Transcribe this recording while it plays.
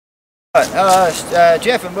Hello, it's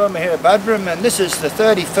Jeff and Wilma here at Budborough, and this is the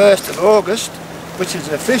 31st of August, which is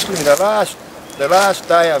officially the last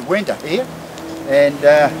day of winter here. And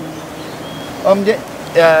I'm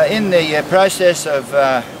in the process of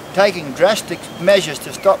taking drastic measures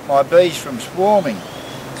to stop my bees from swarming.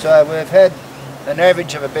 So we've had an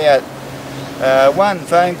average of about one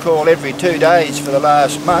phone call every 2 days for the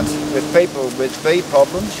last month with people with bee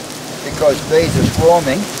problems because bees are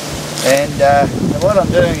swarming. And what I'm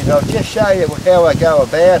doing is I'll just show you how I go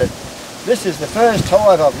about it. This is the first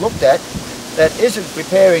hive I've looked at that isn't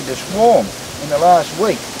preparing to swarm in the last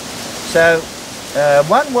week. So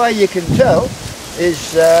one way you can tell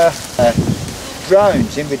is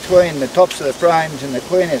drones in between the tops of the frames and the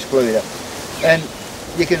queen excluder. And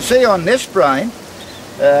you can see on this frame,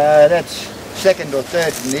 that's second or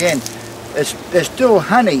third from the end, there's still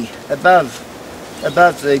honey above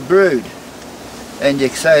the brood. And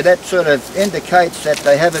so that sort of indicates that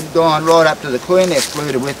they haven't gone right up to the queen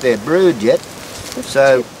excluder with their brood yet.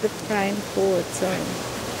 So the frame forward, sorry.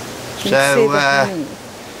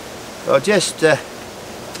 I'll just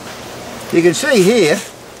you can see here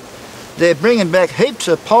they're bringing back heaps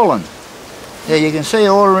of pollen. Yeah, you can see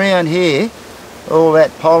all around here all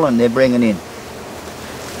that pollen they're bringing in.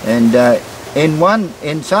 And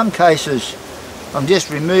in some cases I'm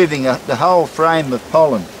just removing the whole frame of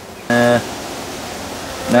pollen.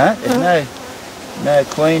 No, there's no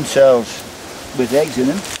queen cells with eggs in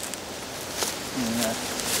them.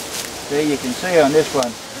 There you can see on this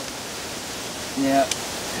one. Now,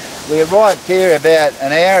 we arrived here about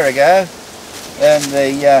an hour ago, and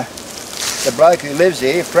the bloke who lives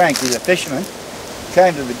here, Frank, who's a fisherman,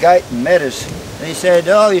 came to the gate and met us. And he said,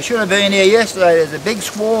 "Oh, you should have been here yesterday, there's a big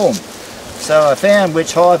swarm." So I found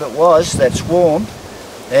which hive it was that swarmed,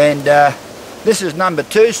 and this is number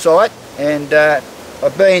 2 site, and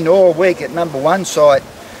I've been all week at number 1 site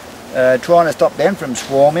trying to stop them from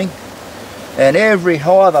swarming, and every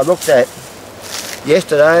hive I looked at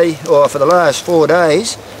yesterday or for the last 4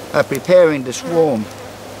 days are preparing to swarm.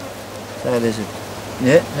 So there's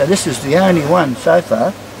now this is the only one so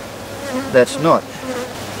far that's not.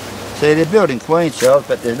 See, they're building queen cells,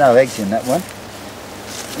 but there's no eggs in that one.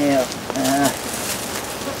 Now,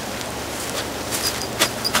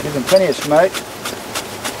 give them plenty of smoke.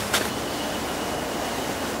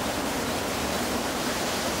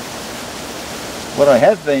 What I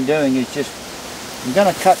have been doing is I'm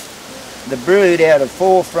going to cut the brood out of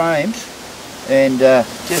 4 frames and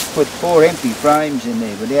just put 4 empty frames in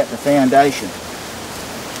there without the foundation.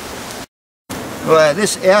 Well,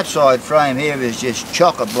 this outside frame here is just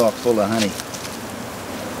chock-a-block full of honey.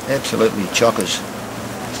 Absolutely chockers.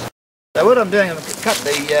 So what I'm doing, I'm going to cut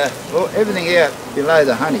everything out below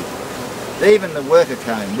the honey, even the worker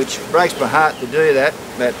comb, which breaks my heart to do that,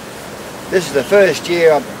 but this is the first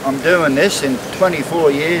year I'm doing this in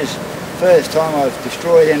 24 years. First time I've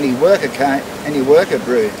destroyed any worker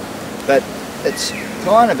brood. But it's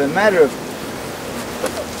kind of a matter of,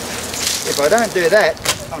 if I don't do that,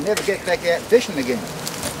 I'll never get back out fishing again.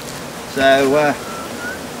 So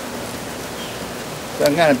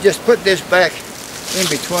I'm going to just put this back in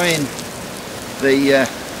between the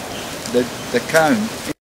comb.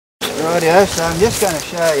 Rightio, so I'm just going to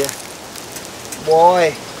show you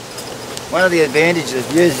why. One of the advantages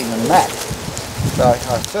of using a mat, so I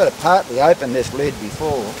sort of partly opened this lid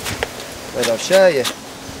before, but I'll show you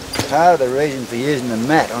part of the reason for using a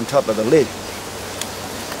mat on top of the lid.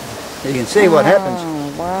 You can see what happens.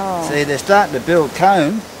 Wow. See, they're starting to build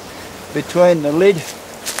comb between the lid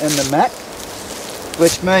and the mat,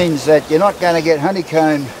 which means that you're not going to get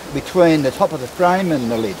honeycomb between the top of the frame and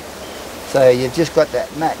the lid. So you've just got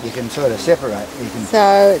that mat you can sort of separate.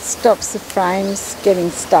 So it stops the frames getting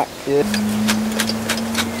stuck. Yeah.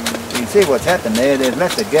 You can see what's happened there. They've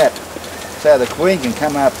left a gap so the queen can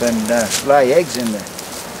come up and lay eggs in the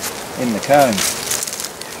comb.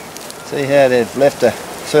 See how they've left a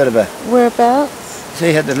sort of a... Whereabouts?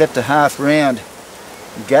 See how they've left a half round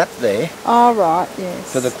gap there. Oh right,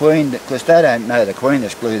 yes. For the queen, because they don't know the queen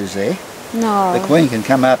excluder's there. No. The queen can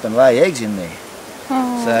come up and lay eggs in there.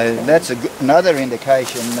 Oh, so okay. That's another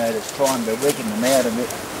indication that it's time to weaken them out a bit.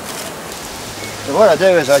 So what I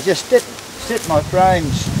do is I just sit my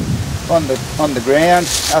frames on the ground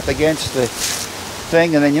up against the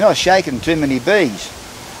thing, and then you're not shaking too many bees.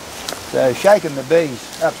 So shaking the bees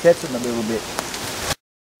upsets them a little bit.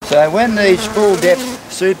 So when these full depth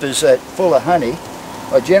supers are full of honey,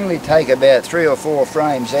 I generally take about 3 or 4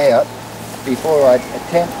 frames out before I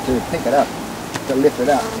attempt to pick it up, to lift it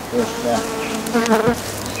up.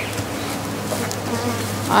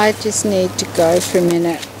 I just need to go for a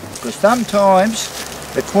minute. Because sometimes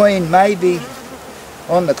the queen may be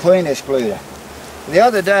on the queen excluder. The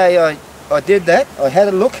other day I did that. I had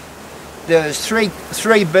a look. There was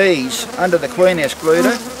three bees under the queen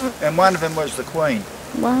excluder, and one of them was the queen.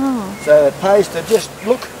 Wow. So it pays to just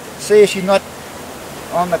look, see if she's not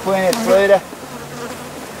on the queen excluder.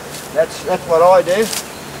 That's what I do.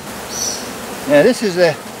 Now this is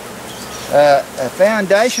a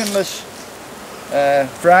foundationless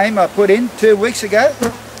frame I put in 2 weeks ago,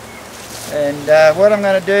 and what I'm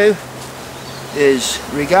going to do is,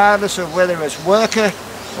 regardless of whether it's worker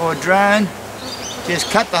or drone,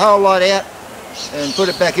 just cut the whole lot out and put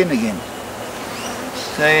it back in again.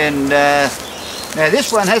 So, and now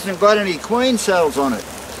this one hasn't got any queen cells on it.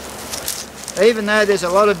 Even though there's a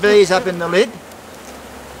lot of bees up in the lid,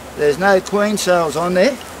 there's no queen cells on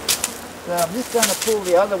there. So I'm just going to pull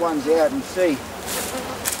the other ones out and see.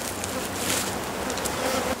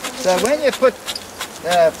 So when you put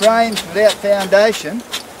frames without foundation,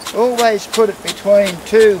 always put it between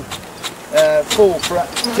two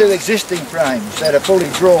existing frames that are fully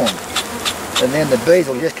drawn, and then the bees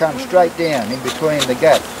will just come straight down in between the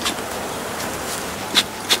gap.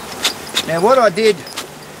 Now what I did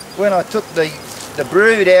when I took the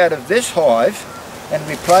brood out of this hive and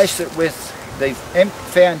replaced it with the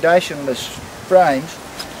foundationless frames,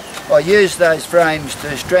 I used those frames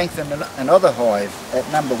to strengthen another hive at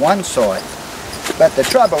number 1 site. But the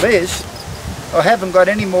trouble is, I haven't got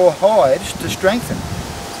any more hives to strengthen.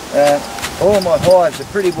 All my hives are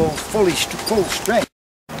pretty well full strength.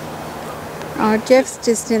 Oh, Jeff's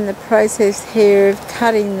just in the process here of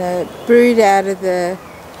cutting the brood out of the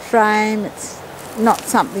frame. It's not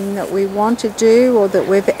something that we want to do or that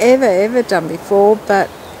we've ever done before, but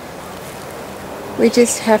we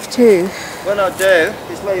just have to. What I'll do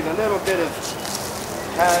is leave a little bit of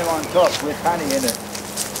comb on top with honey in it.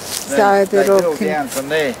 So that it'll down from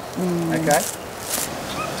there. Okay.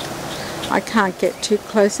 I can't get too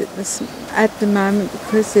close at the moment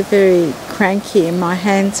because they're very cranky and my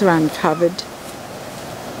hands are uncovered.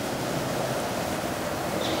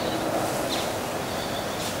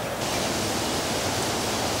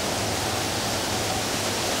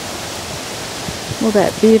 All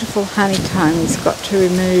that beautiful honeycomb he's got to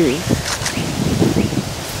remove.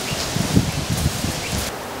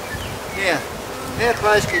 Yeah, how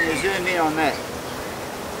close can you zoom in on that?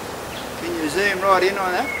 Can you zoom right in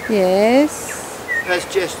on that? Yes. That's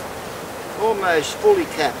just almost fully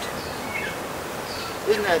capped.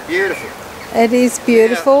 Isn't that beautiful? It is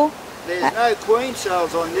beautiful. Now, there's no queen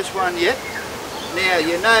cells on this one yet. Now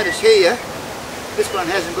you notice here, this one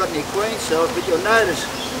hasn't got any queen cells, but you'll notice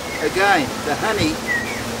again, the honey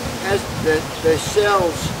has the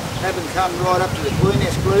cells haven't come right up to the queen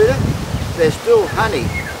excluder. There's still honey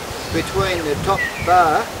between the top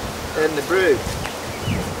bar and the brood.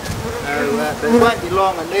 But it won't be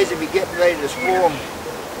long and these will be getting ready to swarm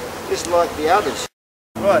just like the others.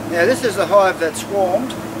 Right, now this is the hive that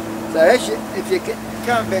swarmed. So if you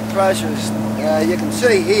come a bit closer, you can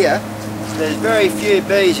see here there's very few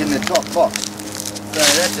bees in the top box. So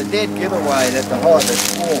that's a dead giveaway that the hive has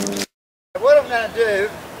swarmed. What I'm going to do,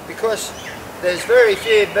 because there's very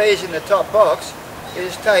few bees in the top box,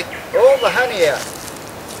 is take all the honey out.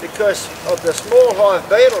 Because of the small hive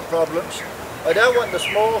beetle problems, I don't want the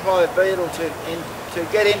small hive beetle to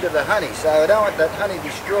get into the honey, so I don't want that honey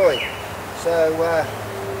destroyed. So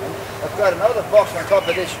I've got another box on top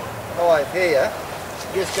of this hive here.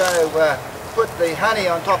 I'm just going to put the honey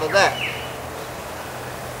on top of that.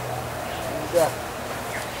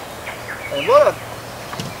 And now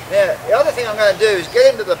the other thing I'm going to do is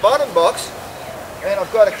get into the bottom box, and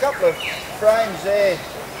I've got a couple of frames there,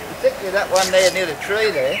 particularly that one there near the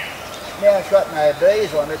tree there. Now it's got no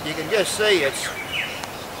bees on it. You can just see it's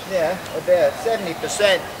about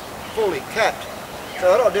 70% fully capped.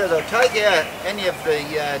 So what I'll do is I'll take out any of the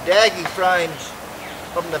daggy frames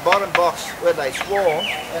from the bottom box where they swarm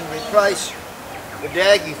and replace the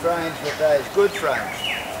daggy frames with those good frames.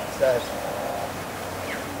 So